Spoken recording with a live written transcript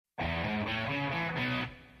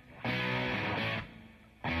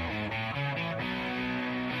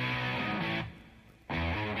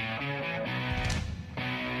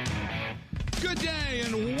day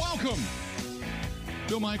and welcome.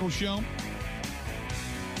 Bill Michaels Show.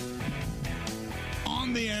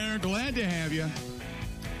 On the air. Glad to have you.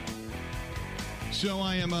 So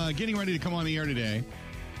I am getting ready to come on the air today.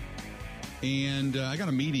 And I got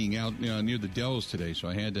a meeting out near the Dells today, so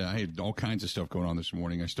I had all kinds of stuff going on this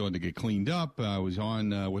morning. I still had to get cleaned up. I was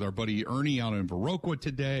on with our buddy Ernie out in Viroqua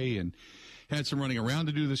today and had some running around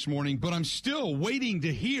to do this morning. But I'm still waiting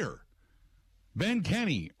to hear. Ben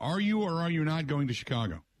Kenny, are you or are you not going to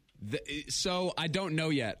Chicago? So I don't know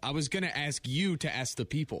yet. I was going to ask you to ask the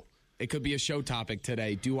people. It could be a show topic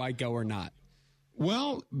today. Do I go or not?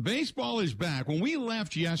 Well, baseball is back. When we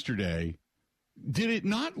left yesterday, did it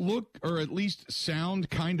not look or at least sound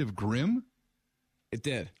kind of grim? It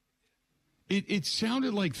did. It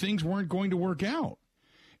sounded like things weren't going to work out.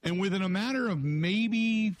 And within a matter of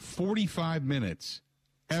maybe 45 minutes,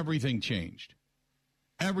 everything changed.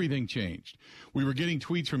 Everything changed. We were getting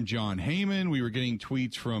tweets from John Heyman. We were getting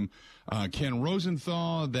tweets from Ken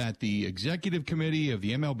Rosenthal that the executive committee of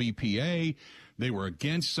the MLBPA, they were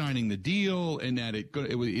against signing the deal and that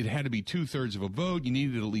it had to be 2/3 of a vote. You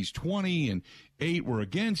needed at least 20, and 8 were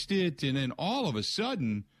against it. And then all of a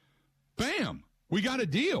sudden, bam, we got a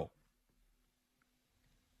deal.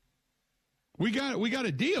 We got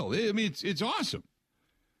a deal. I mean, it's awesome.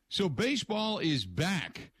 So baseball is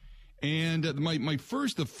back. And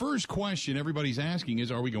the first question everybody's asking is,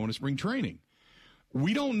 are we going to spring training?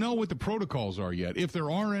 We don't know what the protocols are yet. If there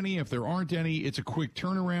are any, if there aren't any, it's a quick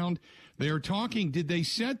turnaround. They are talking. Did they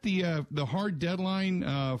set the hard deadline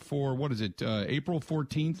for, what is it, April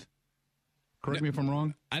 14th? Correct me if I'm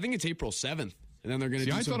wrong. I think it's April 7th, and then they're going to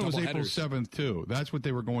do I some thought it was April headers. 7th, too. That's what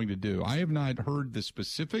they were going to do. I have not heard the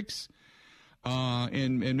specifics,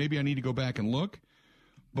 and maybe I need to go back and look.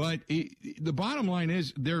 But the bottom line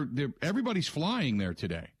is, everybody's flying there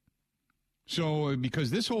today. So because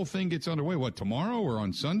this whole thing gets underway, tomorrow or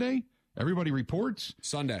on Sunday? Everybody reports?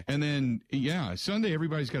 Sunday. And then, Sunday,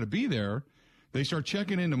 everybody's got to be there. They start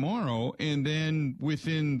checking in tomorrow, and then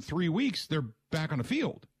within 3 weeks, they're back on the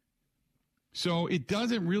field. So it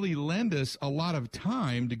doesn't really lend us a lot of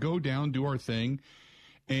time to go down, do our thing,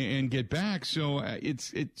 and get back. So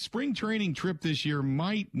it's spring training trip this year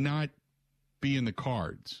might not be in the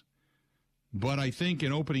cards, but I think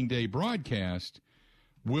an opening day broadcast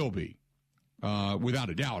will be,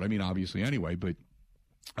 without a doubt. I mean, obviously anyway, but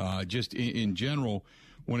just in general,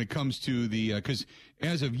 when it comes to the, because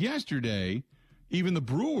as of yesterday, even the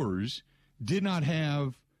Brewers did not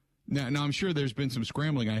have, now I'm sure there's been some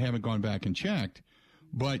scrambling. I haven't gone back and checked,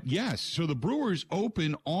 but yes, so the Brewers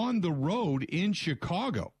open on the road in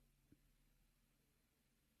Chicago.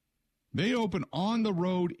 They open on the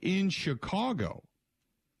road in Chicago.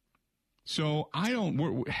 So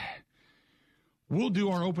we'll do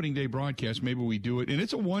our opening day broadcast. Maybe we do it. And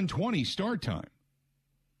it's a 1:20 start time.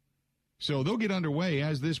 So they'll get underway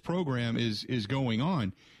as this program is going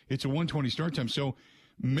on. It's a 1:20 start time. So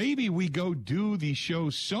maybe we go do the show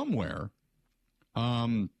somewhere.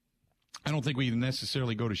 I don't think we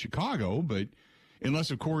necessarily go to Chicago, but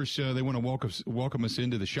unless, of course, they want to welcome us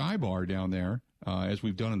into the Shy Bar down there, as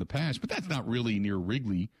we've done in the past. But that's not really near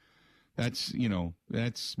Wrigley. That's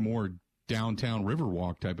more downtown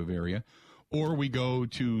Riverwalk type of area. Or we go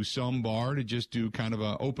to some bar to just do kind of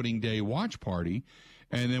a opening day watch party,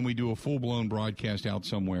 and then we do a full-blown broadcast out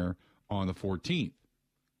somewhere on the 14th.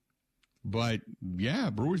 But,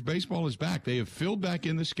 yeah, Brewers baseball is back. They have filled back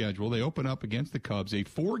in the schedule. They open up against the Cubs, a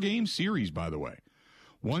 4-game series, by the way.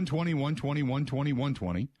 120, 120, 120,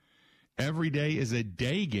 120. Every day is a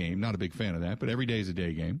day game. Not a big fan of that, but every day is a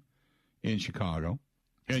day game in Chicago.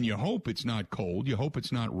 And you hope it's not cold. You hope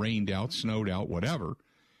it's not rained out, snowed out, whatever.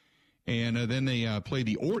 And then they play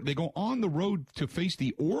they go on the road to face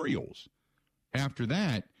the Orioles after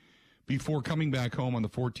that, before coming back home on the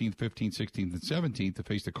 14th, 15th, 16th, and 17th to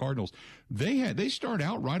face the Cardinals. They start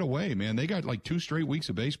out right away, man. They got like 2 straight weeks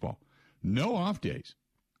of baseball. No off days.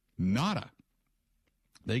 Nada.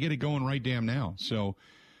 They get it going right damn now. So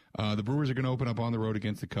the Brewers are going to open up on the road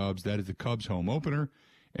against the Cubs. That is the Cubs home opener.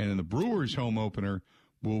 And then the Brewers home opener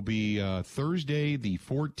will be Thursday the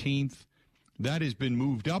 14th. That has been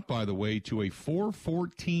moved up, by the way, to a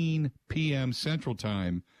 4:14 p.m. Central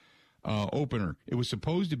Time opener. It was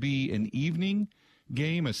supposed to be an evening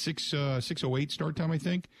game, a 6:08 start time, I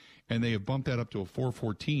think, and they have bumped that up to a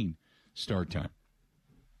 4:14 start time.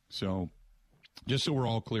 So just so we're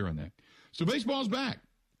all clear on that. So baseball's back.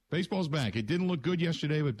 Baseball's back. It didn't look good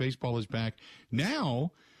yesterday, but baseball is back.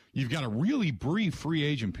 Now you've got a really brief free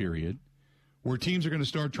agent period where teams are going to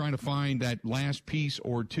start trying to find that last piece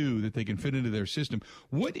or two that they can fit into their system.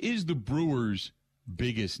 What is the Brewers'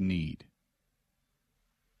 biggest need?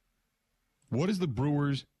 What is the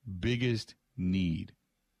Brewers' biggest need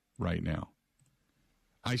right now?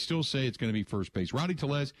 I still say it's going to be first base. Rowdy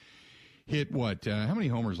Tellez hit what? How many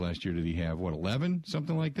homers last year did he have? What, 11?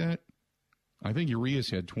 Something like that? I think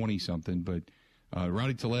Urias had 20-something, but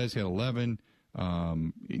Rowdy Tellez had 11.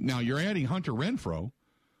 Now, you're adding Hunter Renfroe,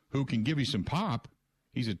 who can give you some pop.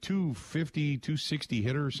 He's a 250, 260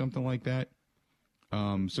 hitter or something like that.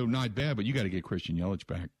 So not bad, but you got to get Christian Yelich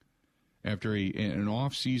back. After an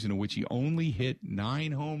off season in which he only hit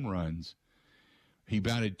 9 home runs, he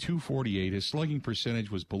batted .248. His slugging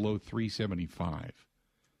percentage was below .375.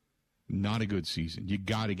 Not a good season. You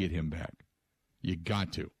got to get him back. You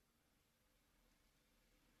got to.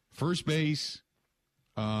 First base,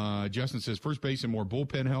 Justin says first base and more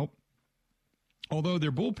bullpen help. Although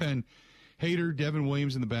their bullpen, Hader, Devin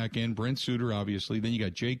Williams in the back end, Brent Suter, obviously. Then you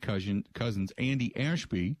got Jake Cousins, Andy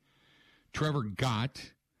Ashby, Trevor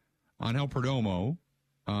Gott, Angel Perdomo,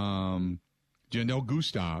 Janelle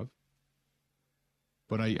Gustav.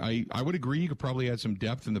 But I would agree you could probably add some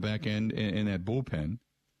depth in the back end in that bullpen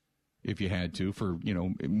if you had to for,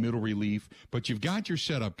 middle relief. But you've got your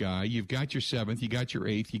setup guy. You've got your 7th. You got your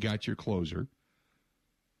 8th. You got your closer.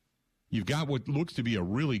 You've got what looks to be a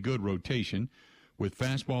really good rotation with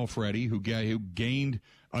Fastball Freddie, who gained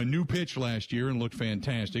a new pitch last year and looked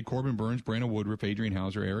fantastic. Corbin Burns, Brandon Woodruff, Adrian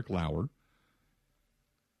Hauser, Eric Lauer.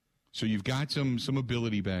 So you've got some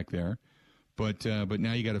ability back there. But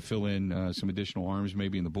now you got to fill in some additional arms,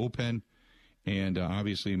 maybe in the bullpen, and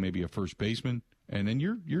obviously maybe a first baseman, and then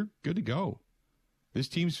you're good to go. This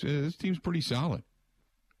team's pretty solid.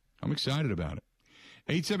 I'm excited about it.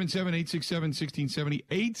 877-867-1670.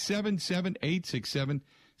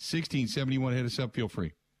 877-867-1670. You want to hit us up? Feel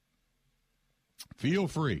free. Feel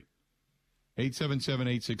free.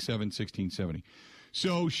 877-867-1670.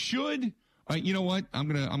 So should you know what? I'm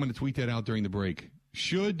gonna tweet that out during the break.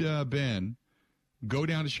 Should Ben go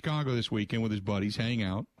down to Chicago this weekend with his buddies, hang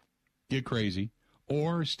out, get crazy,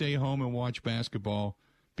 or stay home and watch basketball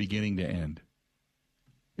beginning to end?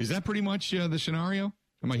 Is that pretty much the scenario?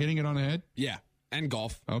 Am I hitting it on the head? Yeah, and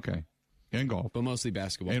golf. Okay, and golf. But mostly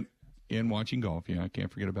basketball. And watching golf, yeah, I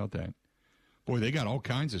can't forget about that. Boy, they got all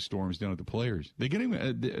kinds of storms down at the Players.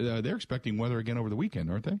 They're expecting weather again over the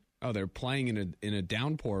weekend, aren't they? Oh, they're playing in a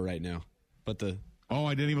downpour right now. But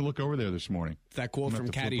I didn't even look over there this morning. That quote from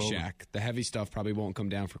Caddyshack, the heavy stuff probably won't come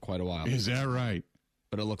down for quite a while. Is that right?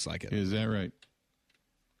 But it looks like it. Is that right?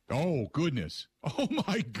 Oh, goodness. Oh,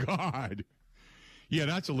 my God. Yeah,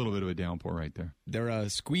 that's a little bit of a downpour right there. They're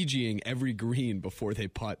squeegeeing every green before they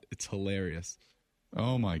putt. It's hilarious.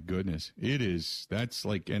 Oh, my goodness. It is. That's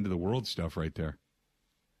like end of the world stuff right there.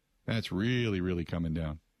 That's really, really coming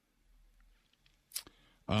down.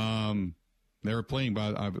 They were playing,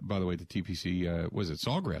 by the way, the TPC, was it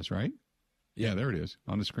Sawgrass, right? Yeah, there it is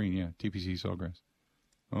on the screen. Yeah, TPC Sawgrass.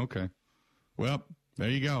 Okay. Well, there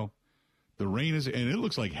you go. The rain is, and it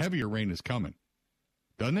looks like heavier rain is coming,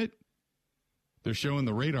 doesn't it? They're showing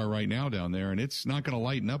the radar right now down there, and it's not going to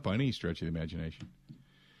lighten up by any stretch of the imagination.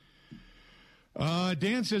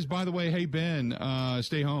 Dan says, by the way, hey, Ben,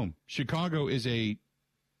 stay home. Chicago is a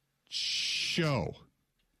show.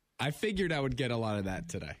 I figured I would get a lot of that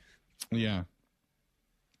today. Yeah.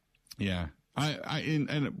 Yeah. And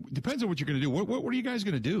it depends on what you're going to do. What are you guys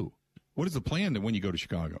going to do? What is the plan when you go to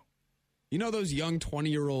Chicago? You know those young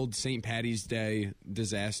 20-year-old St. Patty's Day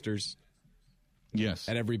disasters? Yes.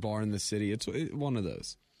 At every bar in the city. It's one of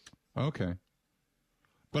those. Okay.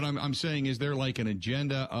 But I'm saying, is there like an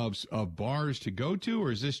agenda of bars to go to,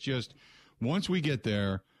 or is this just once we get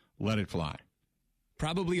there, let it fly?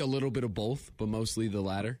 Probably a little bit of both, but mostly the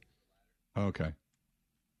latter. Okay.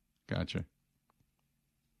 Gotcha.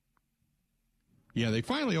 Yeah, they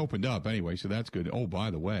finally opened up anyway, so that's good. Oh,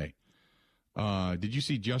 by the way, did you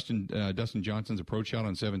see Dustin Johnson's approach shot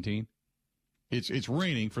on 17? It's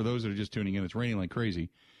raining, for those that are just tuning in. It's raining like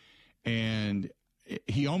crazy. And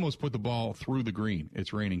he almost put the ball through the green.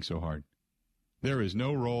 It's raining so hard. There is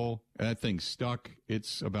no roll. That thing's stuck.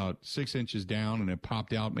 It's about 6 inches down, and it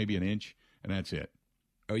popped out maybe an inch, and that's it.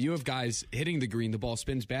 Oh, you have guys hitting the green. The ball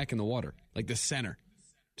spins back in the water, like the center.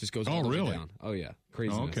 Just goes all the way down. Oh, yeah.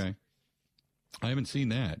 Craziness. Oh, okay. I haven't seen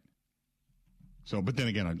that. So, but then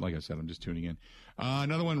again, like I said, I'm just tuning in.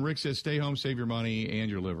 Another one, Rick says, stay home, save your money and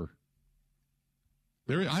your liver.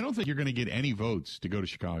 I don't think you're going to get any votes to go to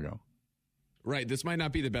Chicago. Right. This might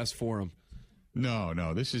not be the best forum.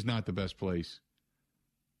 No, this is not the best place.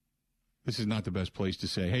 This is not the best place to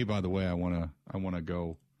say, hey, by the way, I want to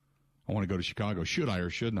go to Chicago. Should I or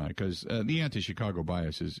shouldn't I? Because the anti-Chicago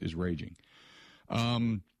bias is raging.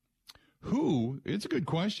 It's a good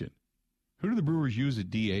question. Who do the Brewers use at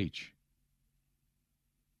DH?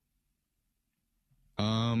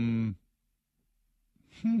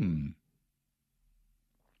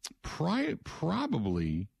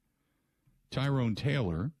 Probably Tyrone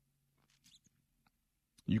Taylor.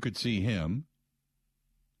 You could see him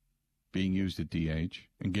being used at DH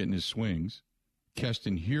and getting his swings.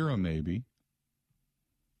 Keston Hiura maybe,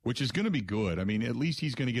 which is going to be good. I mean, at least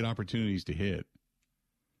he's going to get opportunities to hit.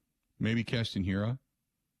 Maybe Keston Hiura.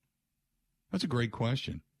 That's a great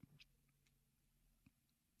question.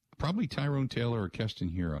 Probably Tyrone Taylor or Keston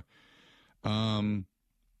Hiura. I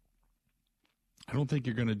don't think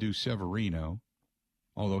you're going to do Severino,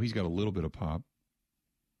 although he's got a little bit of pop.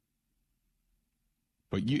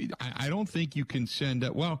 But I don't think you can send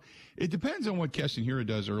up. Well, it depends on what Keston Hiura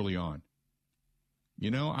does early on.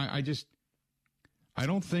 You know, I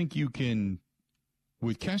don't think you can,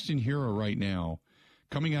 with Keston Hiura right now,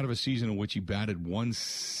 coming out of a season in which he batted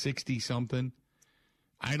 160-something,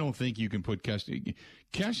 I don't think you can put Keston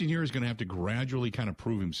Hiura is going to have to gradually kind of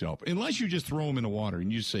prove himself. Unless you just throw him in the water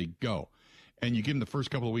and you just say, go. And you give him the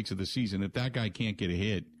first couple of weeks of the season. If that guy can't get a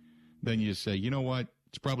hit, then you just say, you know what?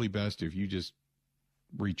 It's probably best if you just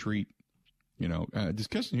retreat. You know, does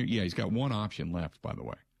Keston Hiura? Yeah, he's got one option left, by the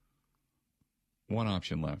way. One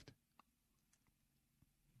option left.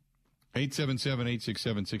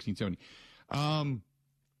 877-867-1670.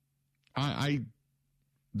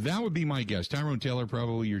 That would be my guess. Tyrone Taylor,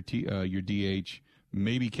 probably your DH.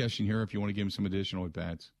 Maybe Keston Hiura if you want to give him some additional at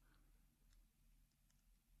bats.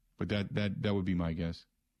 But that would be my guess.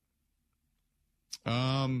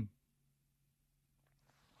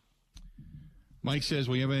 Mike says,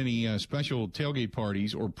 we have any special tailgate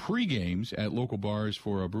parties or pre-games at local bars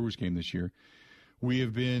for a Brewers game this year? We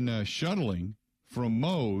have been shuttling from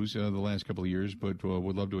Moe's the last couple of years, but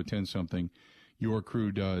would love to attend something your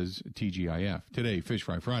crew does TGIF. Today, Fish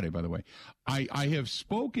Fry Friday, by the way. I have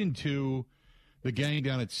spoken to the gang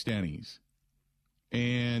down at Stenny's,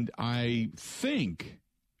 and I think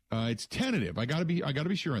it's tentative. I gotta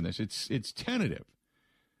be sure on this. It's tentative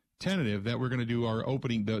that we're going to do our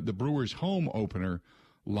opening, the Brewers home opener,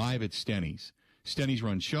 live at Stenny's. Stenny's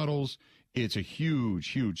runs shuttles. It's a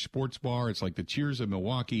huge sports bar. It's like the Cheers of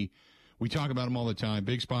Milwaukee. We talk about them all the time.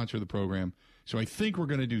 Big sponsor of the program. So I think we're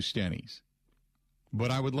going to do Stenny's.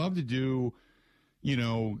 But I would love to do,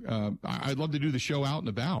 I'd love to do the show out and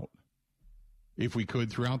about if we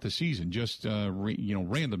could throughout the season, just,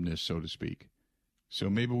 randomness, so to speak. So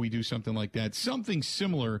maybe we do something like that, something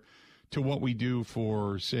similar to what we do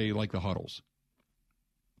for, say, like the Huddles.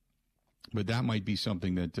 But that might be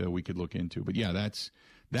something that we could look into. But, yeah, that's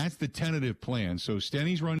the tentative plan. So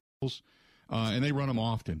Stenny's run shuttles, and they run them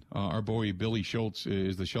often. Our boy Billy Schultz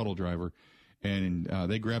is the shuttle driver, and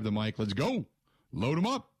they grab the mic. Let's go. Load them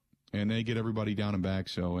up. And they get everybody down and back.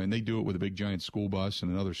 So, and they do it with a big giant school bus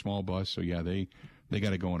and another small bus. So, yeah, they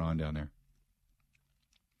got it going on down there.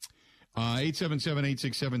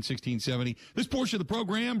 877-867-1670. This portion of the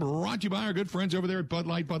program brought to you by our good friends over there at Bud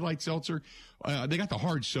Light Seltzer. They got the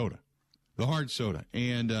hard soda.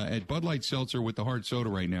 And at Bud Light Seltzer with the hard soda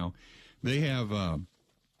right now, they have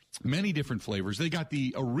many different flavors. They got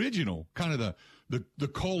the original, kind of the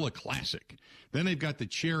cola classic. Then they've got the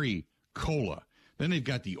cherry cola. Then they've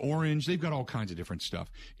got the orange. They've got all kinds of different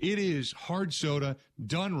stuff. It is hard soda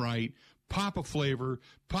done right. Pop a flavor,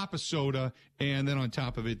 pop a soda, and then on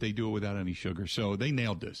top of it, they do it without any sugar. So they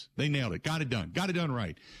nailed this. They nailed it. Got it done. Got it done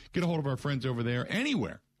right. Get a hold of our friends over there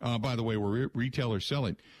anywhere. By the way, where retailers sell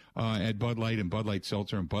it at Bud Light and Bud Light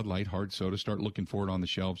Seltzer and Bud Light Hard Soda. Start looking for it on the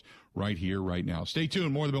shelves right here, right now. Stay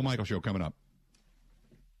tuned. More of the Bill Michaels Show coming up.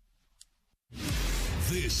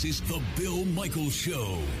 This is the Bill Michaels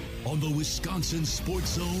Show on the Wisconsin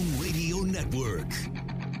Sports Zone Radio Network.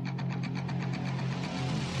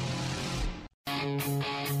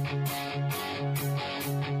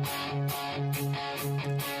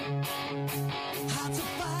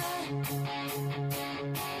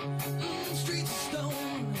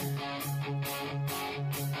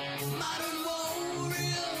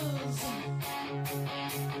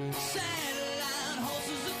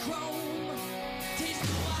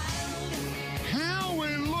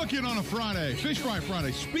 On a Friday, Fish Fry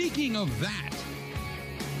Friday. Speaking of that,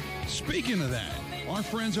 our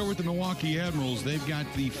friends over at the Milwaukee Admirals, they've got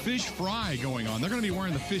the Fish Fry going on. They're going to be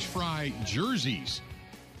wearing the Fish Fry jerseys.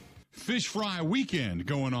 Fish Fry weekend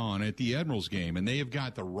going on at the Admirals game, and they have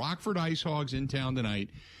got the Rockford Ice Hogs in town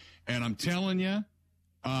tonight. And I'm telling you,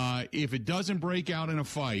 if it doesn't break out in a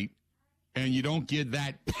fight and you don't get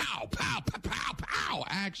that pow, pow, pow, pow, pow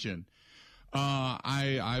action,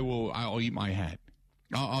 I'll eat my hat.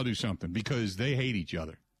 I'll do something because they hate each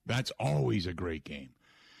other. That's always a great game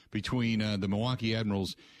between the Milwaukee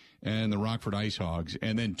Admirals and the Rockford Ice Hogs.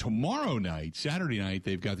 And then tomorrow night, Saturday night,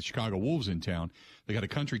 they've got the Chicago Wolves in town. They got a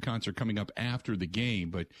country concert coming up after the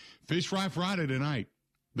game. But Fish Fry Friday tonight.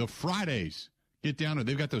 The Fridays. Get down there.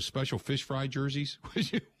 They've got those special fish fry jerseys.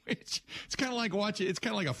 It's kind of like watching. It's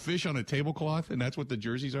kind of like a fish on a tablecloth, and that's what the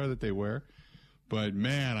jerseys are that they wear. But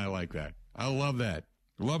man, I like that. I love that.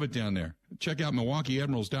 Love it down there. Check out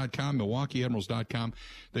MilwaukeeAdmirals.com. MilwaukeeAdmirals.com.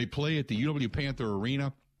 They play at the UW Panther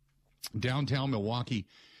Arena, downtown Milwaukee.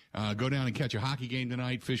 Go down and catch a hockey game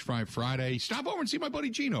tonight. Fish Fry Friday. Stop over and see my buddy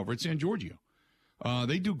Gene over at San Giorgio.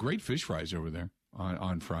 They do great fish fries over there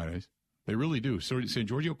on Fridays. They really do. So San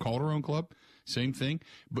Giorgio Calderon Club. Same thing.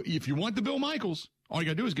 But if you want the Bill Michaels, all you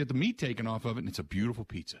got to do is get the meat taken off of it, and it's a beautiful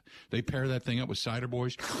pizza. They pair that thing up with cider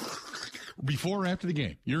boys before or after the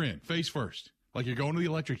game. You're in, face first, like you're going to the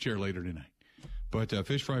electric chair later tonight. But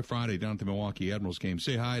Fish Fry Friday down at the Milwaukee Admirals game.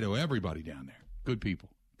 Say hi to everybody down there. Good people.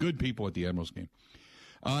 Good people at the Admirals game.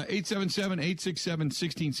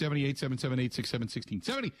 877-867-1670,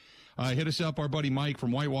 877-867-1670. Hit us up, our buddy Mike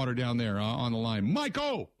from Whitewater down there on the line.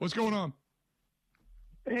 Michael, what's going on?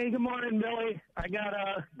 Hey, good morning, Billy. I got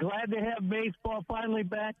glad to have baseball finally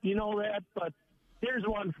back. You know that, but here's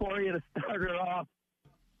one for you to start it off.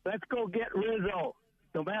 Let's go get Rizzo.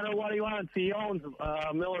 No matter what he wants, he owns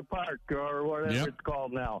Miller Park or whatever it's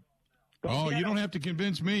called now. You don't have to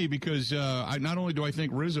convince me because not only do I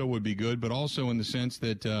think Rizzo would be good, but also in the sense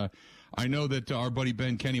that I know that our buddy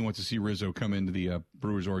Ben Kenny wants to see Rizzo come into the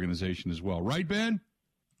Brewers organization as well. Right, Ben?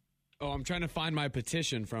 Oh, I'm trying to find my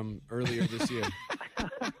petition from earlier this year.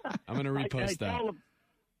 I'm going to repost that.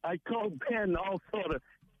 I told Ben also to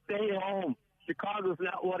stay home. Chicago's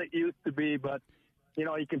not what it used to be, but, you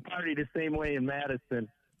know, you can party the same way in Madison.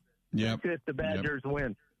 Yep. If the Badgers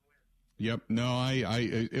win. Yep. No,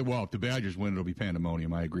 well, if the Badgers win, it'll be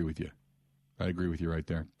pandemonium. I agree with you. I agree with you right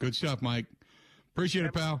there. Good stuff, Mike. Appreciate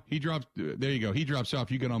it, pal. He drops. There you go. He drops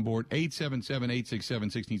off. You get on board.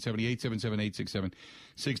 877-867-1670.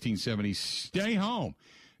 877-867-1670. Stay home.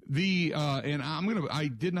 And I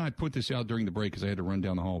did not put this out during the break because I had to run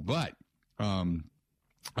down the hall, but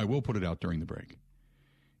I will put it out during the break.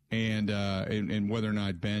 And whether or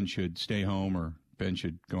not Ben should stay home or Ben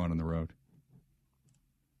should go out on the road.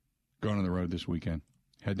 Go out on the road this weekend.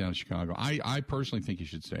 Head down to Chicago. I personally think you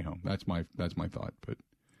should stay home. That's my thought. But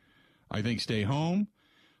I think stay home,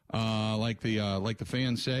 like the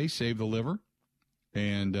fans say, save the liver,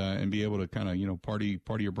 and be able to kind of party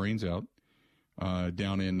your brains out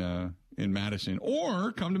down in Madison,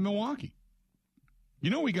 or come to Milwaukee.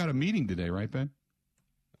 We got a meeting today, right, Ben?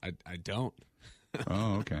 I don't.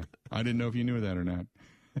 Oh, okay. I didn't know if you knew that or not.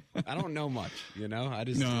 I don't know much, I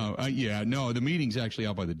just no. The meeting's actually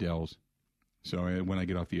out by the Dells. So when I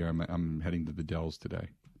get off the air, I'm heading to the Dells today.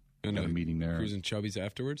 Got a meeting there. Cruising Chubby's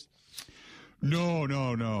afterwards? No.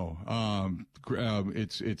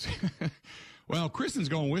 It's well, Kristen's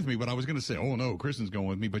going with me, but I was going to say, oh no, Kristen's going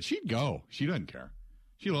with me, but she'd go. She doesn't care.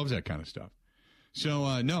 She loves that kind of stuff.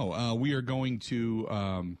 So we are going to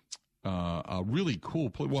a really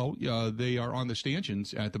cool place. Well, they are on the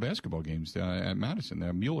stanchions at the basketball games at Madison.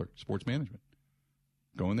 Mueller Sports Management.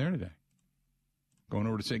 Going there today. Going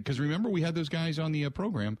over to say, because remember we had those guys on the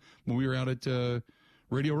program when we were out at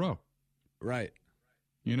Radio Row. Right.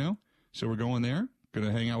 So we're going there. Going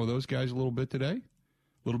to hang out with those guys a little bit today.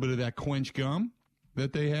 A little bit of that quench gum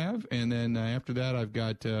that they have. And then after that, I've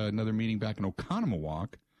got another meeting back in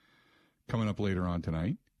Oconomowoc coming up later on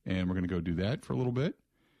tonight. And we're going to go do that for a little bit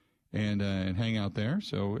and hang out there.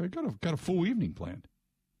 So I got a full evening planned.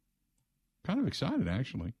 Kind of excited,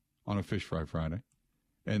 actually, on a Fish Fry Friday.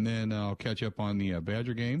 And then I'll catch up on the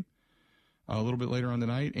Badger game a little bit later on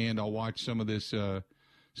tonight, and I'll watch some of this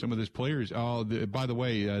players. Oh, by the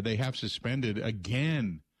way, they have suspended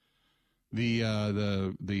again the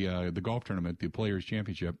golf tournament, the Players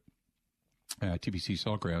Championship, TPC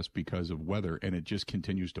Sawgrass, because of weather, and it just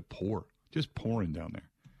continues to pour, just pouring down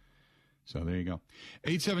there. So there you go.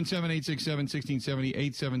 877-867-1670,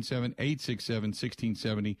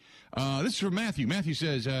 877-867-1670. This is from Matthew. Matthew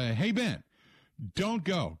says, hey, Ben, don't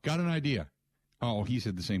go. Got an idea. Oh, he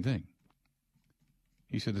said the same thing.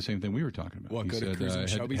 He said the same thing we were talking about. What, he go said, to Cruising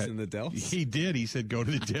Chubby's in the Dells? He did. He said go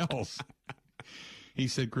to the Dells. He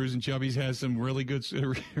said Cruising Chubby's has some really good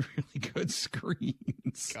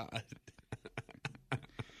screens. God.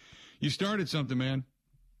 You started something, man.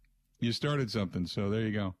 You started something, so there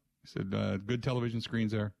you go. He said good television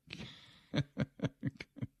screens there.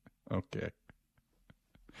 Okay.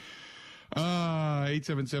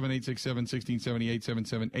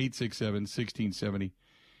 877-867-1670, 877-867-1670.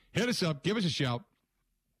 Hit us up. Give us a shout.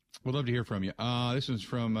 We'd love to hear from you. This one's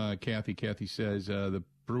from Kathy. Kathy says the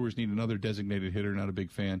Brewers need another designated hitter. Not a big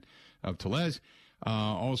fan of Tellez.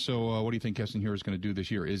 Also, what do you think Keston Hiura is going to do this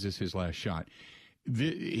year? Is this his last shot?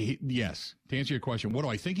 Yes. To answer your question, what do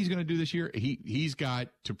I think he's going to do this year? He's got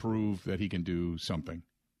to prove that he can do something.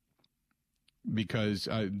 Because,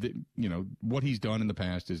 what he's done in the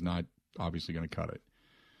past is not obviously going to cut it.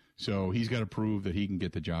 So he's got to prove that he can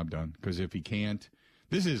get the job done. Because if he can't,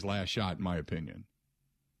 this is his last shot, in my opinion.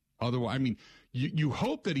 Otherwise, I mean, you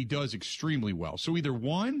hope that he does extremely well. So either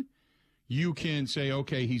one, you can say,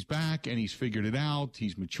 okay, he's back and he's figured it out.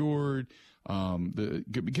 He's matured.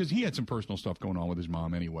 Because he had some personal stuff going on with his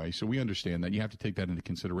mom anyway. So we understand that. You have to take that into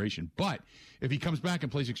consideration. But if he comes back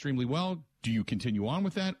and plays extremely well, do you continue on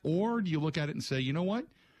with that? Or do you look at it and say, you know what?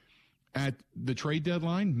 At the trade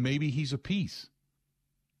deadline, maybe he's a piece.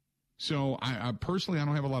 So I personally, I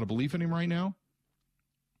don't have a lot of belief in him right now.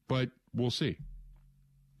 But we'll see.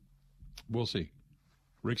 We'll see.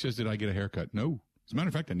 Rick says, did I get a haircut? No. As a matter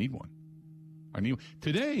of fact, I need one.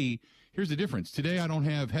 Today, here's the difference. Today, I don't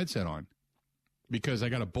have headset on because I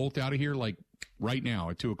got to bolt out of here like right now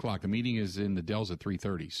at 2 o'clock. The meeting is in the Dells at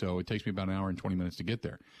 3:30, so it takes me about an hour and 20 minutes to get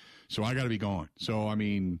there. So I got to be gone. So, I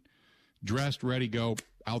mean, dressed, ready, go,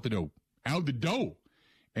 out the door. Out the door.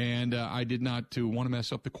 And I did not want to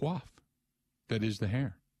mess up the coif. That is the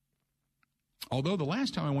hair. Although the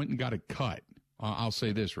last time I went and got a cut, I'll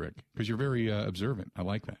say this, Rick, because you're very observant. I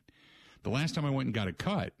like that. The last time I went and got a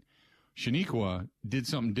cut, Shaniqua did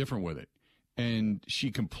something different with it, and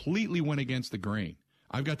she completely went against the grain.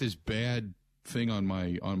 I've got this bad thing on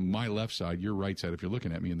my left side, your right side, if you're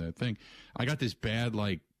looking at me in that thing. I got this bad,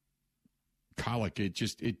 like, colic.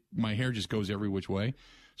 My hair just goes every which way.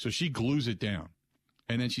 So she glues it down.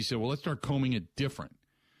 And then she said, well, let's start combing it different.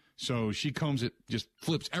 So she combs it, just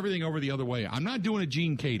flips everything over the other way. I'm not doing a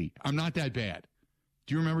Gene Katie. I'm not that bad.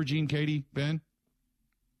 Do you remember Gene Katie, Ben?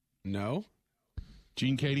 No.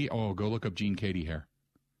 Gene Katie? Oh, go look up Gene Katie hair.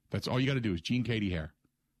 That's all you got to do is Gene Katie hair.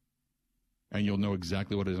 And you'll know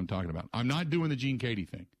exactly what it is I'm talking about. I'm not doing the Gene Katie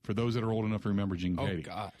thing. For those that are old enough to remember Gene Katie. Oh,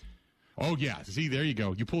 God. Oh, yeah. See, there you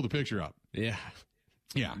go. You pulled the picture up. Yeah.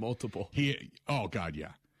 Yeah. Multiple. Oh, God,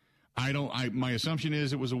 yeah. My assumption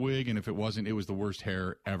is it was a wig, and if it wasn't, it was the worst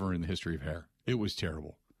hair ever in the history of hair. It was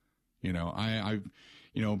terrible. You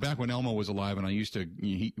know, back when Elmo was alive, and we used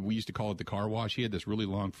to call it the car wash. He had this really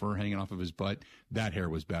long fur hanging off of his butt. That hair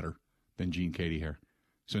was better than Gene Katie hair.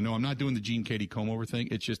 So no, I'm not doing the Gene Katie comb over thing.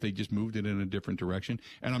 It's just they just moved it in a different direction,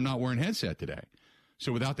 and I'm not wearing headset today.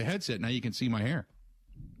 So without the headset, now you can see my hair.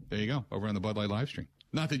 There you go, over on the Bud Light live stream.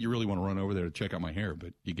 Not that you really want to run over there to check out my hair,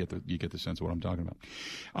 but you get the sense of what I'm talking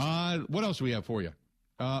about. What else do we have for you?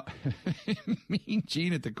 Mean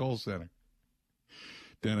Gene at the Kohl Center.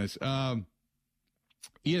 Dennis.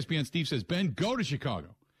 ESPN Steve says, Ben, go to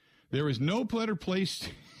Chicago. There is no better place.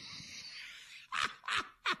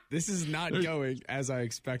 This is not going as I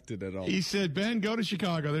expected at all. He said, Ben, go to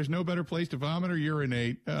Chicago. There's no better place to vomit or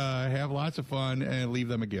urinate, have lots of fun, and leave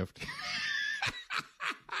them a gift.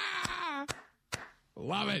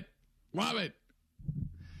 Love it. Love it.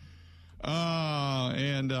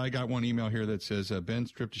 And I got one email here that says,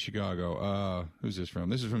 Ben's trip to Chicago. Who's this from?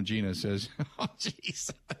 This is from Gina. It says, oh,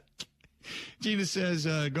 jeez. Gina says,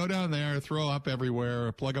 go down there, throw up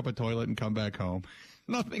everywhere, plug up a toilet, and come back home.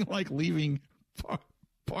 Nothing like leaving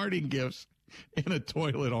parting gifts in a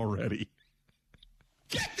toilet already.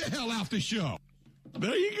 Get the hell off the show.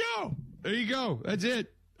 There you go. There you go. That's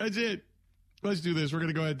it. That's it. Let's do this. We're going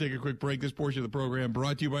to go ahead and take a quick break. This portion of the program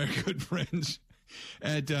brought to you by our good friends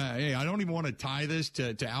at, hey, I don't even want to tie this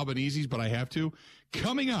to Albanese's, but I have to.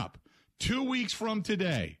 Coming up 2 weeks from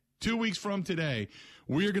today,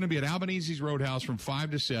 we're going to be at Albanese's Roadhouse from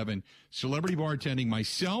 5 to 7, celebrity bartending,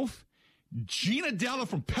 myself, Gina Della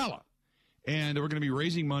from Pella. And we're going to be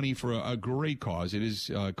raising money for a great cause. It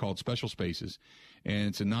is called Special Spaces. And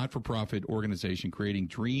it's a not-for-profit organization creating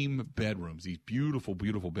dream bedrooms, these beautiful,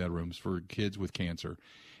 beautiful bedrooms for kids with cancer.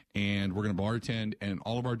 And we're going to bartend, and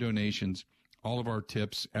all of our donations, all of our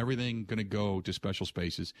tips, everything going to go to Special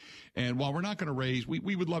Spaces. And while we're not going to raise,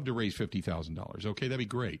 we would love to raise $50,000. Okay, that'd be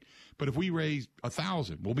great. But if we raise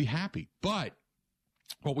 $1,000, we'll be happy. But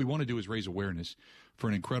what we want to do is raise awareness for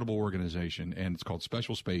an incredible organization, and it's called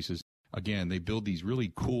Special Spaces. Again, they build these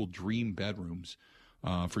really cool dream bedrooms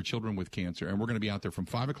for children with cancer. And we're going to be out there from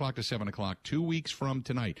 5 o'clock to 7 o'clock, 2 weeks from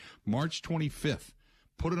tonight, March 25th.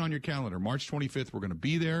 Put it on your calendar. March 25th, we're going to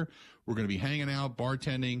be there. We're going to be hanging out,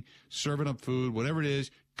 bartending, serving up food, whatever it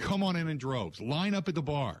is. Come on in droves. Line up at the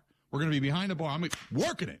bar. We're going to be behind the bar. I'm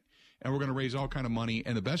working it. And we're going to raise all kind of money.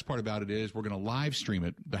 And the best part about it is we're going to live stream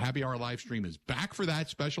it. The Happy Hour live stream is back for that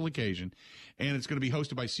special occasion. And it's going to be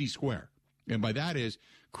hosted by C Square. And by that is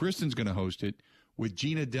Kristen's going to host it with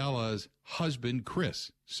Gina Della's husband,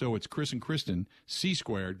 Chris. So it's Chris and Kristen, C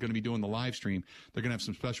Squared, going to be doing the live stream. They're going to have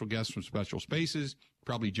some special guests from Special Spaces,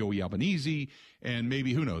 probably Joey Albanese, and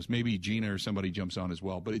maybe, who knows, maybe Gina or somebody jumps on as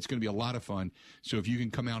well. But it's going to be a lot of fun. So if you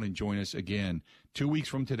can come out and join us again, 2 weeks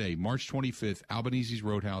from today, March 25th, Albanese's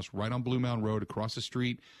Roadhouse, right on Blue Mountain Road, across the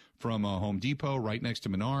street from Home Depot, right next to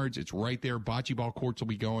Menards. It's right there. Bocce ball courts will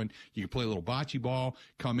be going. You can play a little bocce ball,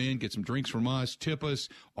 come in, get some drinks from us, tip us.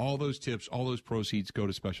 All those tips, all those proceeds go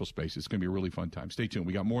to Special Spaces. It's going to be a really fun time. Stay tuned.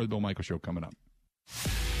 We got more of the Bill Michaels Show coming up.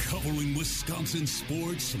 Covering Wisconsin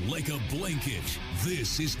sports like a blanket.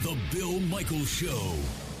 This is the Bill Michaels Show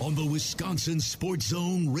on the Wisconsin Sports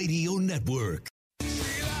Zone Radio Network.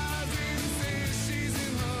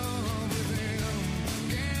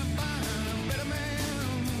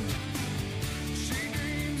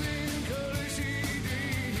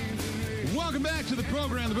 Welcome back to the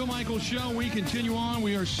program, the Bill Michaels Show. We continue on.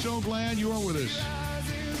 We are so glad you are with us.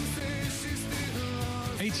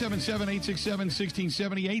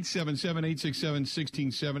 877-867-1670,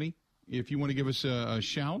 877-867-1670. If you want to give us a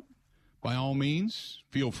shout, by all means,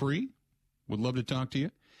 feel free. Would love to talk to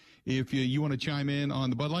you. If you want to chime in on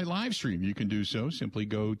the Bud Light live stream, you can do so. Simply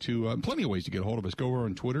go to plenty of ways to get a hold of us. Go over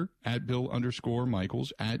on Twitter,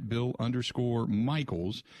 @Bill_Michaels,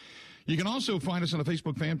 @Bill_Michaels. You can also find us on the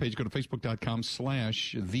Facebook fan page. Go to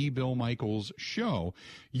facebook.com/The Bill Michaels Show.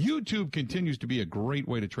 YouTube continues to be a great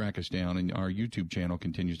way to track us down, and our YouTube channel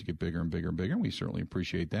continues to get bigger and bigger and bigger. We certainly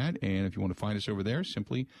appreciate that. And if you want to find us over there,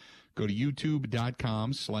 simply go to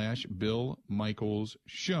youtube.com/Bill Michaels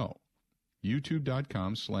Show.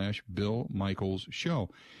 youtube.com/Bill Michaels Show.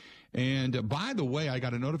 And by the way, I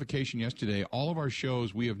got a notification yesterday. All of our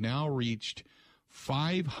shows, we have now reached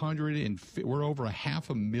 500 we're over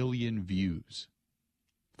 500,000 views.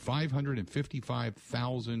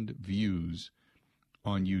 555,000 views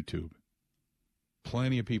on YouTube.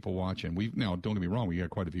 Plenty of people watching. Now, don't get me wrong, we got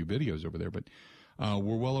quite a few videos over there, but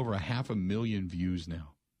we're well over 500,000 views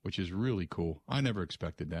now, which is really cool. I never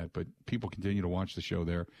expected that, but people continue to watch the show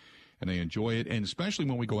there, and they enjoy it. And especially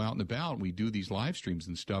when we go out and about and we do these live streams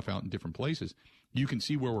and stuff out in different places, you can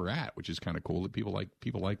see where we're at, which is kind of cool. That people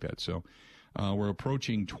like that. So we're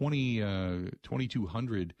approaching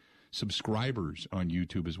 2,200 subscribers on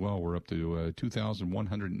YouTube as well. We're up to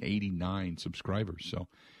 2,189 subscribers. So,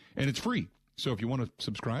 and it's free. So if you want to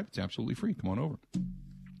subscribe, it's absolutely free. Come on over.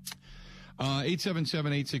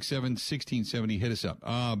 877-867-1670. Hit us up.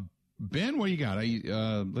 Ben, what do you got?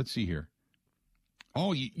 Let's see here.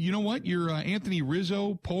 Oh, you know what? Your Anthony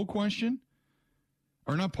Rizzo poll question,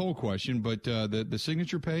 or not poll question, but the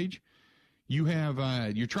signature page. You have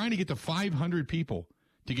you're trying to get to 500 people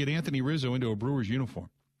to get Anthony Rizzo into a Brewers uniform.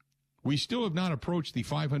 We still have not approached the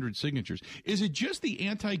 500 signatures. Is it just the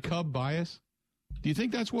anti-Cub bias? Do you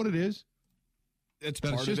think that's what it is? It's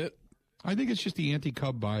part of it. I think it's just the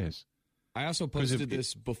anti-Cub bias. I also posted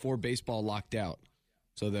this before baseball locked out,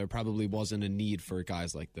 so there probably wasn't a need for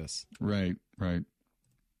guys like this. Right.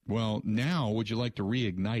 Well, now would you like to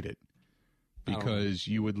reignite it? Because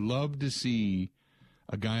you would love to see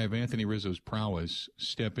a guy of Anthony Rizzo's prowess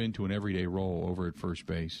step into an everyday role over at first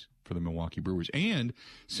base for the Milwaukee Brewers. And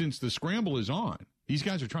since the scramble is on, these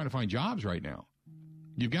guys are trying to find jobs right now.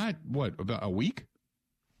 You've got, about a week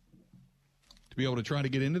to be able to try to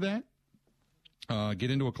get into that?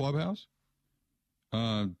 Get into a clubhouse?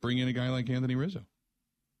 Bring in a guy like Anthony Rizzo.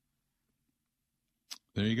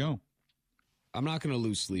 There you go. I'm not going to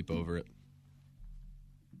lose sleep over it.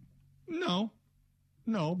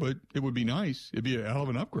 No, but it would be nice. It'd be a hell of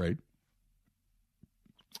an upgrade.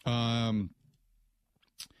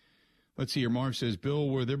 Let's see here. Marv says, Bill,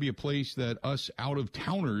 will there be a place that us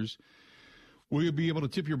out-of-towners will be able to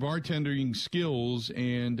tip your bartending skills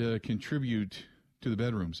and contribute to the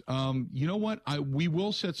bedrooms? You know what? We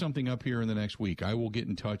will set something up here in the next week. I will get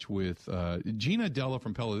in touch with Gina Della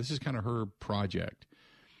from Pella. This is kind of her project.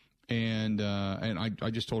 And I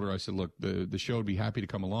just told her, I said, look, the show would be happy to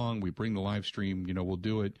come along. We bring the live stream, we'll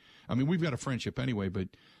do it. I mean, we've got a friendship anyway, but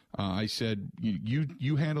I said,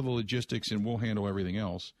 you handle the logistics and we'll handle everything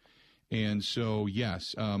else. And so,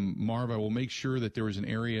 yes, Marv, I will make sure that there is an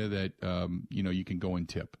area that, you can go and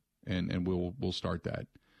tip, and we'll start that.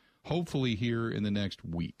 Hopefully here in the next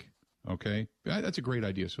week. Okay. That's a great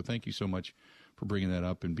idea. So thank you so much for bringing that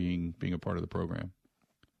up and being a part of the program.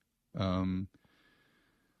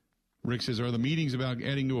 Rick says, are the meetings about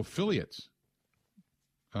adding new affiliates?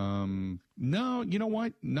 No, you know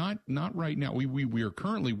what? Not right now. We are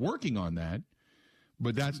currently working on that,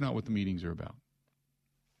 but that's not what the meetings are about.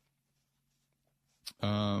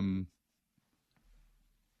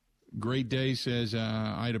 Great Day says,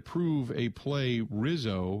 I'd approve a play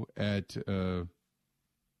Rizzo at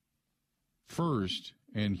first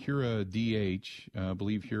and Hira DH. I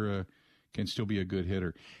believe Hira can still be a good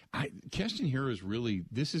hitter. Keston Hira is really,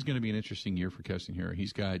 this is going to be an interesting year for Keston Hira.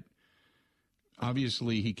 He's got,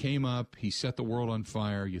 obviously, he came up, he set the world on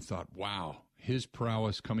fire. You thought, wow, his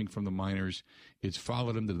prowess coming from the minors, it's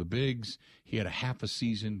followed him to the bigs. He had a half a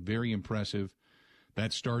season, very impressive.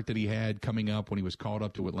 That start that he had coming up when he was called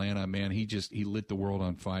up to Atlanta, man, he lit the world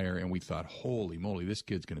on fire, and we thought, holy moly, this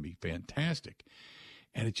kid's going to be fantastic.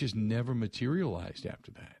 And it just never materialized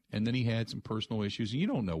after that. And then he had some personal issues, and you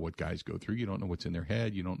don't know what guys go through. You don't know what's in their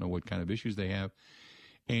head. You don't know what kind of issues they have.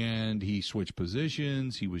 And he switched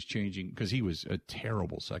positions. He was changing because he was a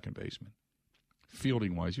terrible second baseman.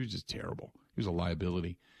 Fielding-wise, he was just terrible. He was a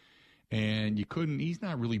liability. And he's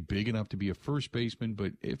not really big enough to be a first baseman,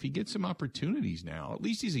 but if he gets some opportunities now, at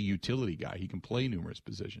least he's a utility guy. He can play numerous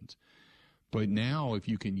positions. But now if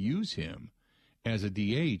you can use him as a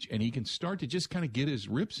DH and he can start to just kind of get his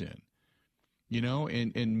rips in,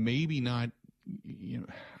 and maybe not,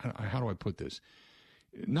 how do I put this?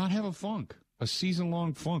 Not have a funk, a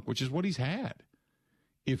season-long funk, which is what he's had.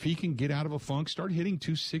 If he can get out of a funk, start hitting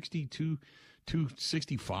 260,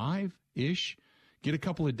 265-ish, get a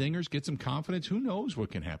couple of dingers, get some confidence. Who knows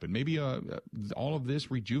what can happen? Maybe all of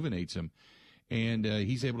this rejuvenates him, and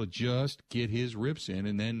he's able to just get his rips in.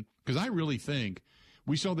 And then, because I really think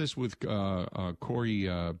we saw this with Corey.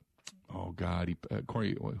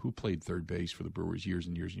 Corey, who played third base for the Brewers years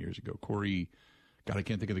and years and years ago. Corey, God, I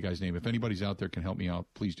can't think of the guy's name. If anybody's out there can help me out,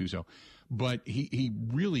 please do so. But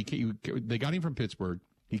they got him from Pittsburgh.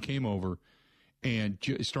 He came over and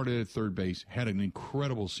started at third base, had an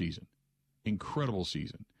incredible season.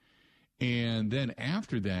 And then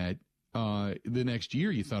after that, the next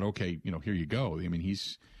year you thought, okay, here you go. I mean,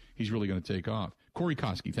 he's really going to take off. Corey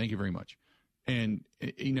Koski, thank you very much. And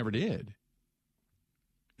he never did.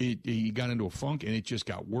 He got into a funk, and it just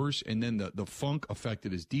got worse. And then the funk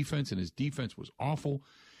affected his defense, and his defense was awful.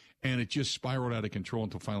 And it just spiraled out of control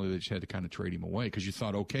until finally they just had to kind of trade him away because you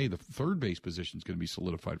thought, okay, the third base position is going to be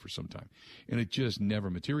solidified for some time. And it just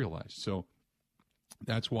never materialized. So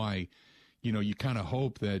that's why, you kind of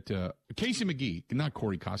hope that Casey McGee, not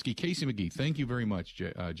Corey Koski, Casey McGee. Thank you very much,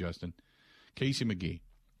 Justin. Casey McGee.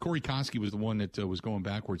 Corey Koski was the one that was going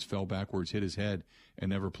backwards, fell backwards, hit his head, and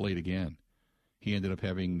never played again. He ended up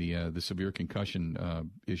having the severe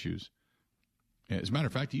concussion issues. As a matter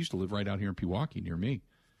of fact, he used to live right out here in Pewaukee near me.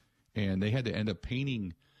 And they had to end up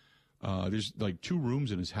painting. There's like 2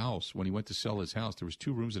 rooms in his house. When he went to sell his house, there was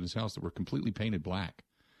 2 rooms in his house that were completely painted black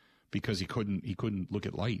because he couldn't look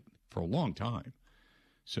at light for a long time.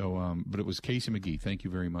 So, but it was Casey McGee. Thank you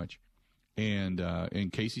very much. And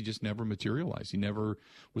Casey just never materialized. He never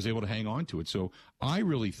was able to hang on to it. So I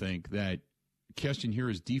really think that Keston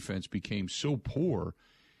Hira's defense became so poor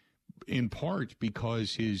in part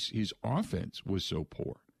because his offense was so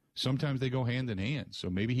poor. Sometimes they go hand in hand. So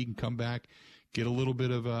maybe he can come back, get a little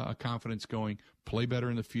bit of a confidence going, play better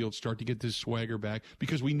in the field, start to get this swagger back.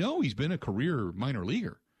 Because we know he's been a career minor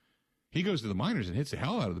leaguer. He goes to the minors and hits the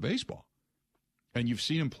hell out of the baseball. And you've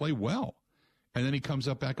seen him play well. And then he comes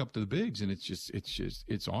back up to the bigs, and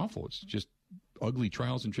it's awful. It's just ugly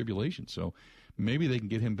trials and tribulations. So maybe they can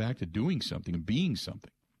get him back to doing something and being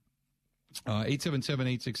something.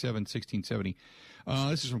 877-867-1670.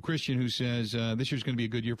 This is from Christian, who says, this year's going to be a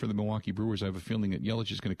good year for the Milwaukee Brewers. I have a feeling that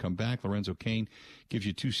Yelich is going to come back. Lorenzo Cain gives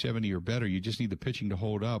you 270 or better. You just need the pitching to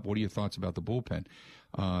hold up. What are your thoughts about the bullpen,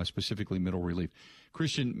 specifically middle relief?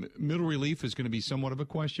 Christian, middle relief is going to be somewhat of a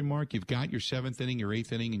question mark. You've got your 7th inning, your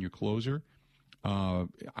 8th inning, and your closer.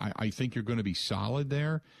 I think you're going to be solid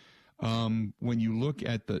there. When you look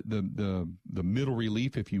at the middle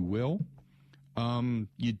relief, if you will,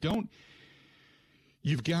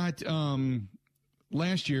 you've got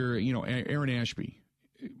last year, Aaron Ashby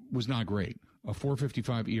was not great. A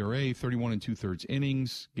 4.55 ERA, 31 2/3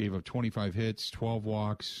 innings, gave up 25 hits, 12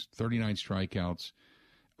 walks, 39 strikeouts.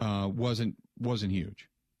 Wasn't huge.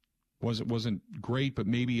 Wasn't great, but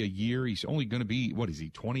maybe a year. He's only going to be, what is he,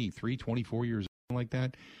 23, 24 years old, like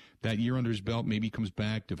that? That year under his belt, maybe he comes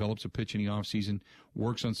back, develops a pitch in the offseason,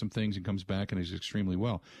 works on some things, and comes back and is extremely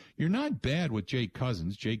well. You're not bad with Jake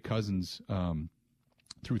Cousins. Jake Cousins,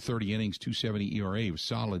 through 30 innings, 2.70 ERA, was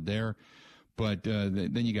solid there. But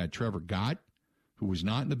then you got Trevor Gott, who was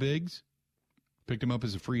not in the bigs, picked him up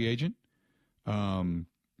as a free agent.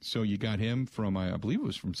 So you got him from, I believe it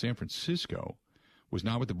was from San Francisco, was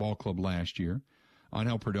not with the ball club last year.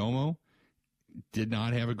 Angel Perdomo did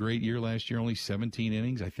not have a great year last year, only 17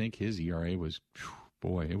 innings. I think his ERA was,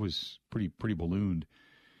 it was pretty ballooned.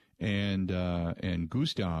 And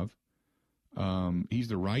Gustav, he's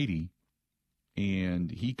the righty.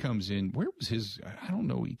 and he comes in. Where was his? I don't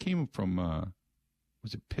know. He came from,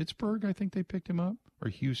 was it Pittsburgh? I think they picked him up, or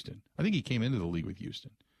Houston. I think he came into the league with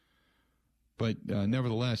Houston. But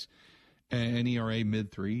nevertheless, an ERA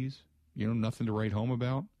mid-threes, nothing to write home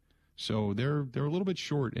about. So they're a little bit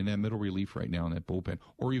short in that middle relief right now in that bullpen,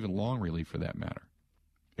 or even long relief for that matter.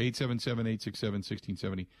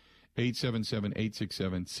 877-867-1670.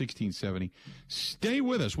 877-867-1670. Stay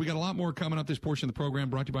with us. We got a lot more coming up this portion of the program,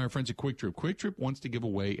 brought to you by our friends at Quick Trip. Quick Trip wants to give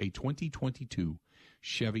away a 2022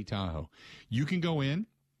 Chevy Tahoe. You can go in,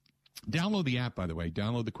 download the app, by the way.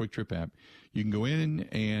 Download the Quick Trip app. You can go in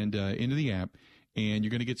and into the app, and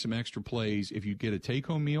you're going to get some extra plays if you get a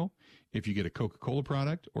take-home meal, if you get a Coca-Cola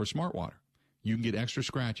product, or Smart Water. You can get extra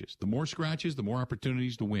scratches. The more scratches, the more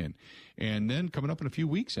opportunities to win. And then coming up in a few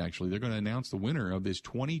weeks, actually, they're going to announce the winner of this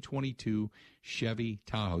 2022 Chevy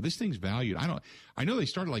Tahoe. This thing's valued. I know they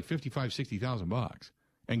start at like $55,000, $60,000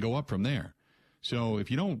 and go up from there. So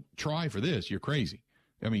if you don't try for this, you're crazy.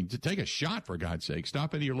 I mean, to take a shot, for God's sake.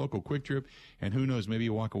 Stop into your local Quick Trip, and who knows, maybe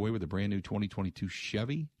you walk away with a brand new 2022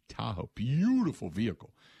 Chevy Tahoe. Beautiful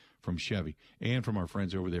vehicle from Chevy and from our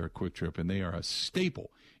friends over there at Quick Trip, and they are a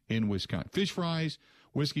staple in Wisconsin. Fish fries,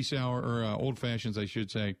 whiskey sour, or old fashions, I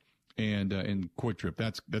should say, and Quick Trip.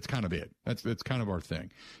 That's kind of it. That's kind of our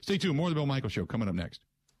thing. Stay tuned. More of the Bill Michaels Show coming up next.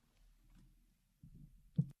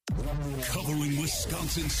 Covering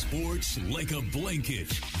Wisconsin sports like a blanket.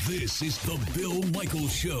 This is the Bill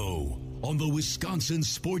Michaels Show on the Wisconsin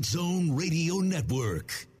Sports Zone Radio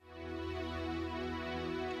Network.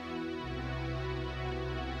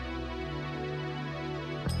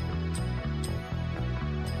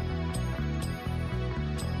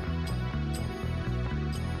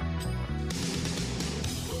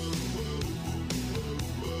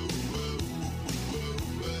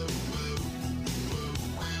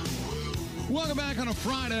 Welcome back on a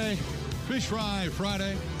Friday, Fish Fry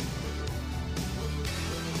Friday.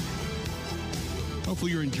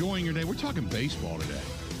 Hopefully you're enjoying your day. We're talking baseball today.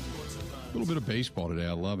 A little bit of baseball today.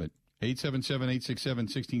 I love it.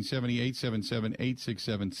 877-867-1670,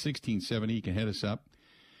 877-867-1670. You can hit us up.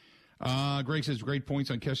 Greg says, great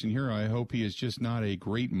points on Keston Hiura. I hope he is just not a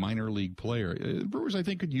great minor league player. The Brewers, I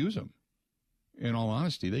think, could use him. In all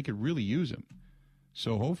honesty, they could really use him.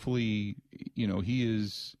 So hopefully,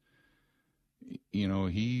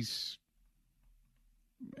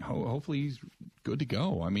 hopefully he's good to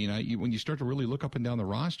go. I mean, when you start to really look up and down the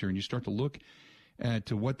roster and you start to look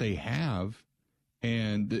at what they have,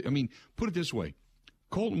 and put it this way,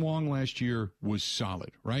 Colton Wong last year was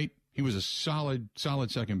solid, right? He was a solid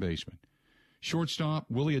second baseman. Shortstop,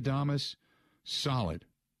 Willy Adames, solid.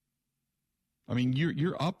 I mean,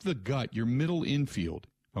 you're up the gut, you're middle infield,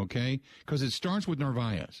 okay? Because it starts with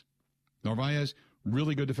Narvaez. Narvaez,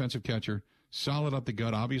 really good defensive catcher. Solid up the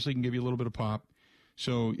gut, obviously can give you a little bit of pop.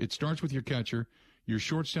 So it starts with your catcher, your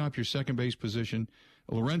shortstop, your second base position.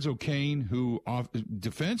 Lorenzo Cain, who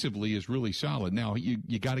defensively is really solid. Now,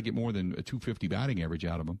 you got to get more than a 250 batting average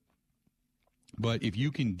out of him. But if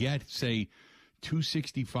you can get, say,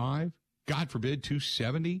 265, God forbid,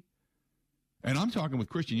 270, and I'm talking with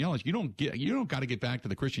Christian Yelich, you don't got to get back to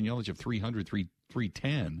the Christian Yelich of 300,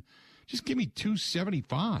 310. Just give me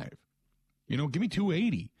 275. Give me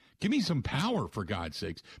 280. Give me some power, for God's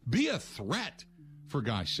sakes. Be a threat, for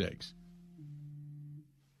God's sakes.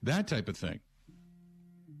 That type of thing.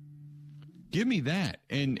 Give me that,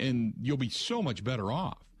 and you'll be so much better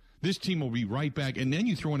off. This team will be right back. And then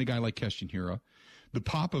you throw in a guy like Keston Hiura, the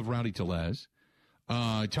pop of Rowdy Tellez,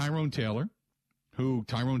 Tyrone Taylor, who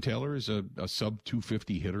Tyrone Taylor is a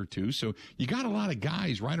sub-250 hitter, too. So you got a lot of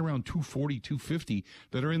guys right around 240, 250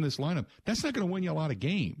 that are in this lineup. That's not going to win you a lot of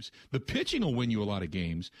games. The pitching will win you a lot of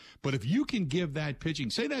games. But if you can give that pitching,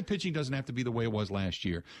 say that pitching doesn't have to be the way it was last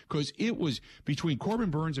year, because it was between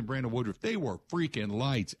Corbin Burns and Brandon Woodruff, they were freaking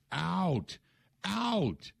lights out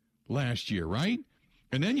last year, right?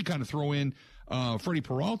 And then you kind of throw in Freddie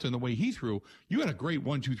Peralta and the way he threw. You had a great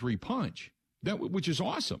 1-2-3 punch, which is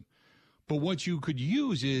awesome. But what you could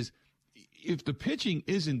use is, if the pitching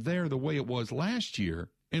isn't there the way it was last year,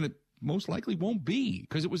 and it most likely won't be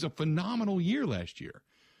because it was a phenomenal year last year,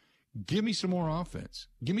 give me some more offense.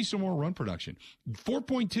 Give me some more run production.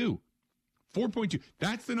 4.2.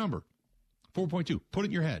 That's the number. 4.2. Put it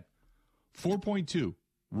in your head. 4.2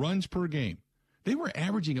 runs per game. They were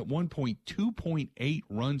averaging at 2.8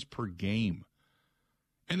 runs per game.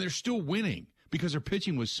 And they're still winning because their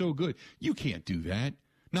pitching was so good. You can't do that.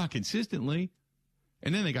 Not consistently.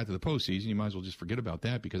 And then they got to the postseason. You might as well just forget about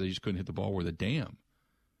that because they just couldn't hit the ball worth a damn.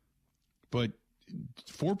 But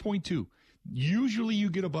 4.2, Usually you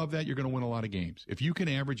get above that, you're going to win a lot of games. If you can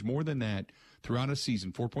average more than that throughout a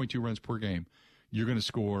season, 4.2 runs per game, you're going to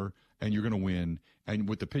score and you're going to win. And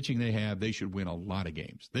with the pitching they have, they should win a lot of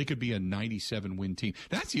games. They could be a 97-win team.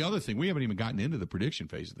 That's the other thing. We haven't even gotten into the prediction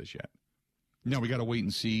phase of this yet. Now, we got to wait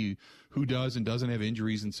and see who does and doesn't have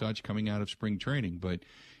injuries and such coming out of spring training. But,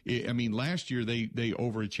 last year they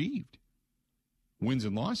overachieved. Wins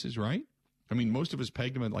and losses, right? I mean, most of us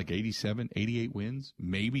pegged them at like 87, 88 wins,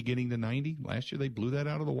 maybe getting to 90. Last year they blew that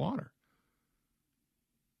out of the water.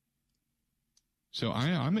 So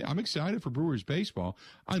I'm excited for Brewers baseball.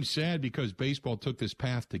 I'm sad because baseball took this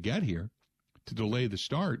path to get here, to delay the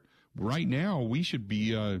start. Right now, we should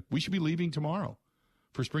be leaving tomorrow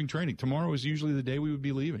for spring training. Tomorrow is usually the day we would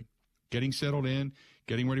be leaving, getting settled in,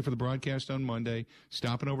 getting ready for the broadcast on Monday,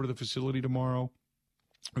 stopping over to the facility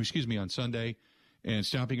on Sunday, and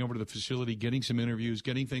stopping over to the facility, getting some interviews,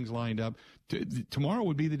 getting things lined up. Tomorrow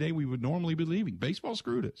would be the day we would normally be leaving. Baseball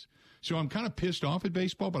screwed us. So I'm kind of pissed off at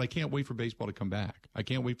baseball, but I can't wait for baseball to come back. I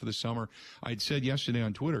can't wait for the summer. I'd said yesterday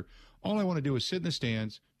on Twitter, all I want to do is sit in the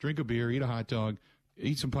stands, drink a beer, eat a hot dog,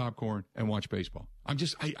 eat some popcorn, and watch baseball. I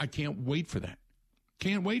can't wait for that.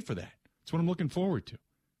 Can't wait for that. That's what I'm looking forward to.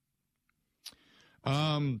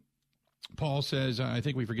 Paul says, I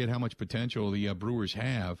think we forget how much potential the Brewers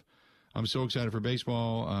have. I'm so excited for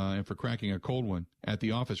baseball and for cracking a cold one at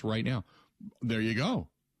the office right now. There you go.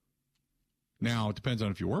 Now, it depends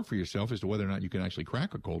on if you work for yourself as to whether or not you can actually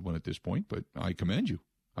crack a cold one at this point, but I commend you.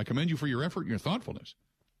 I commend you for your effort and your thoughtfulness.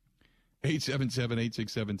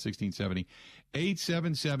 877-867-1670.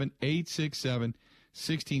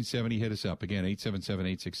 877-867-1670. Hit us up. Again,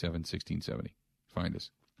 877-867-1670. Find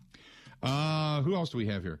us. Who else do we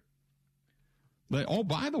have here? Oh,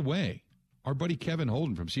 by the way, our buddy Kevin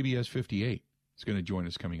Holden from CBS 58 is going to join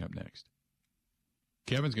us coming up next.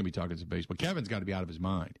 Kevin's going to be talking some baseball. Kevin's got to be out of his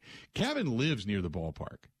mind. Kevin lives near the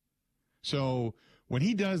ballpark. So when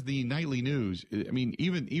he does the nightly news, I mean,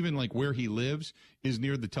 even like where he lives is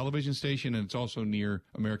near the television station, and it's also near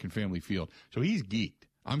American Family Field. So he's geeked.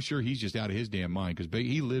 I'm sure he's just out of his damn mind because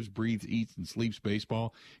he lives, breathes, eats, and sleeps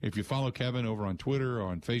baseball. If you follow Kevin over on Twitter or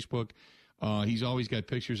on Facebook, he's always got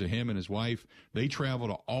pictures of him and his wife. They travel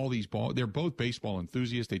to all these they're both baseball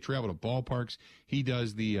enthusiasts. They travel to ballparks. He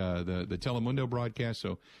does the Telemundo broadcast.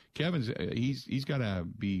 So Kevin's he's got to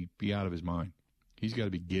be out of his mind. He's got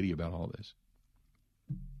to be giddy about all this.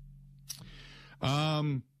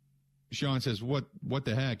 Sean says, what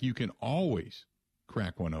the heck? You can always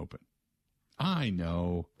crack one open. I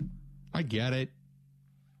know. I get it.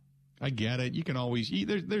 You can always eat.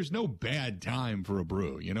 There's no bad time for a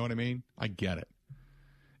brew. You know what I mean? I get it.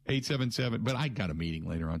 877. But I got a meeting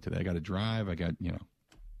later on today. I got to drive. I got,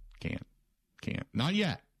 can't. Not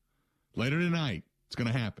yet. Later tonight, it's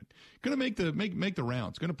going to happen. Going to make the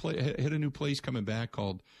rounds. Going to hit a new place coming back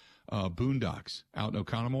called Boondocks out in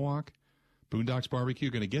Oconomowoc. Boondocks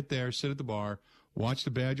Barbecue. Going to get there, sit at the bar, watch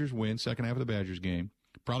the Badgers win, second half of the Badgers game.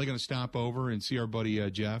 Probably going to stop over and see our buddy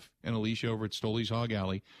Jeff and Alicia over at Stoley's Hog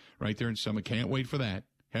Alley right there in Summit. Can't wait for that.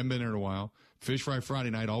 Haven't been there in a while. Fish fry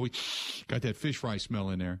Friday night. Always got that fish fry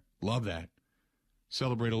smell in there. Love that.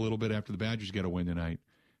 Celebrate a little bit after the Badgers get a win tonight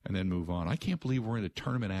and then move on. I can't believe we're into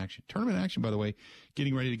tournament action. Tournament action, by the way,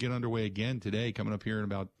 getting ready to get underway again today, coming up here in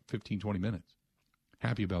about 15, 20 minutes.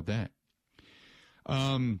 Happy about that.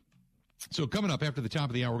 So coming up after the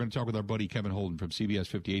top of the hour, we're going to talk with our buddy Kevin Holden from CBS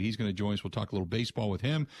 58. He's going to join us. We'll talk a little baseball with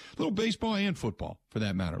him, a little baseball and football for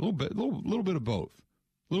that matter, a little bit of both,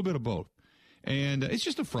 And it's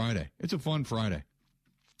just a Friday. It's a fun Friday.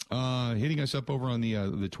 Hitting us up over on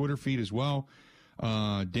the Twitter feed as well.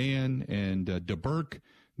 Dan and DeBurke,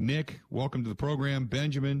 Nick, welcome to the program.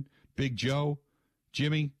 Benjamin, Big Joe,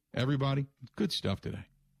 Jimmy, everybody. Good stuff today.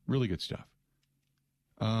 Really good stuff.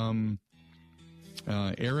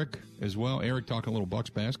 Eric as well. Eric talking a little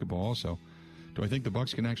Bucks basketball also. Do I think the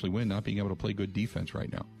Bucks can actually win not being able to play good defense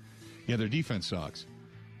right now? Yeah, their defense sucks.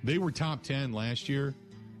 They were top 10 last year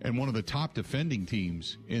and one of the top defending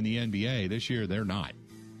teams in the NBA. This year, they're not.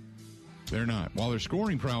 They're not. While their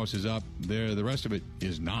scoring prowess is up, the rest of it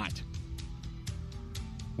is not.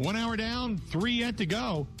 1 hour down, 3 yet to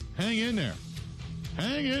go. Hang in there.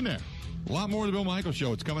 Hang in there. A lot more of the Bill Michaels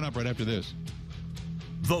Show. It's coming up right after this.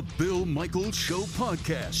 The Bill Michaels Show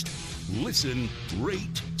podcast. Listen,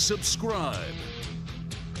 rate, subscribe.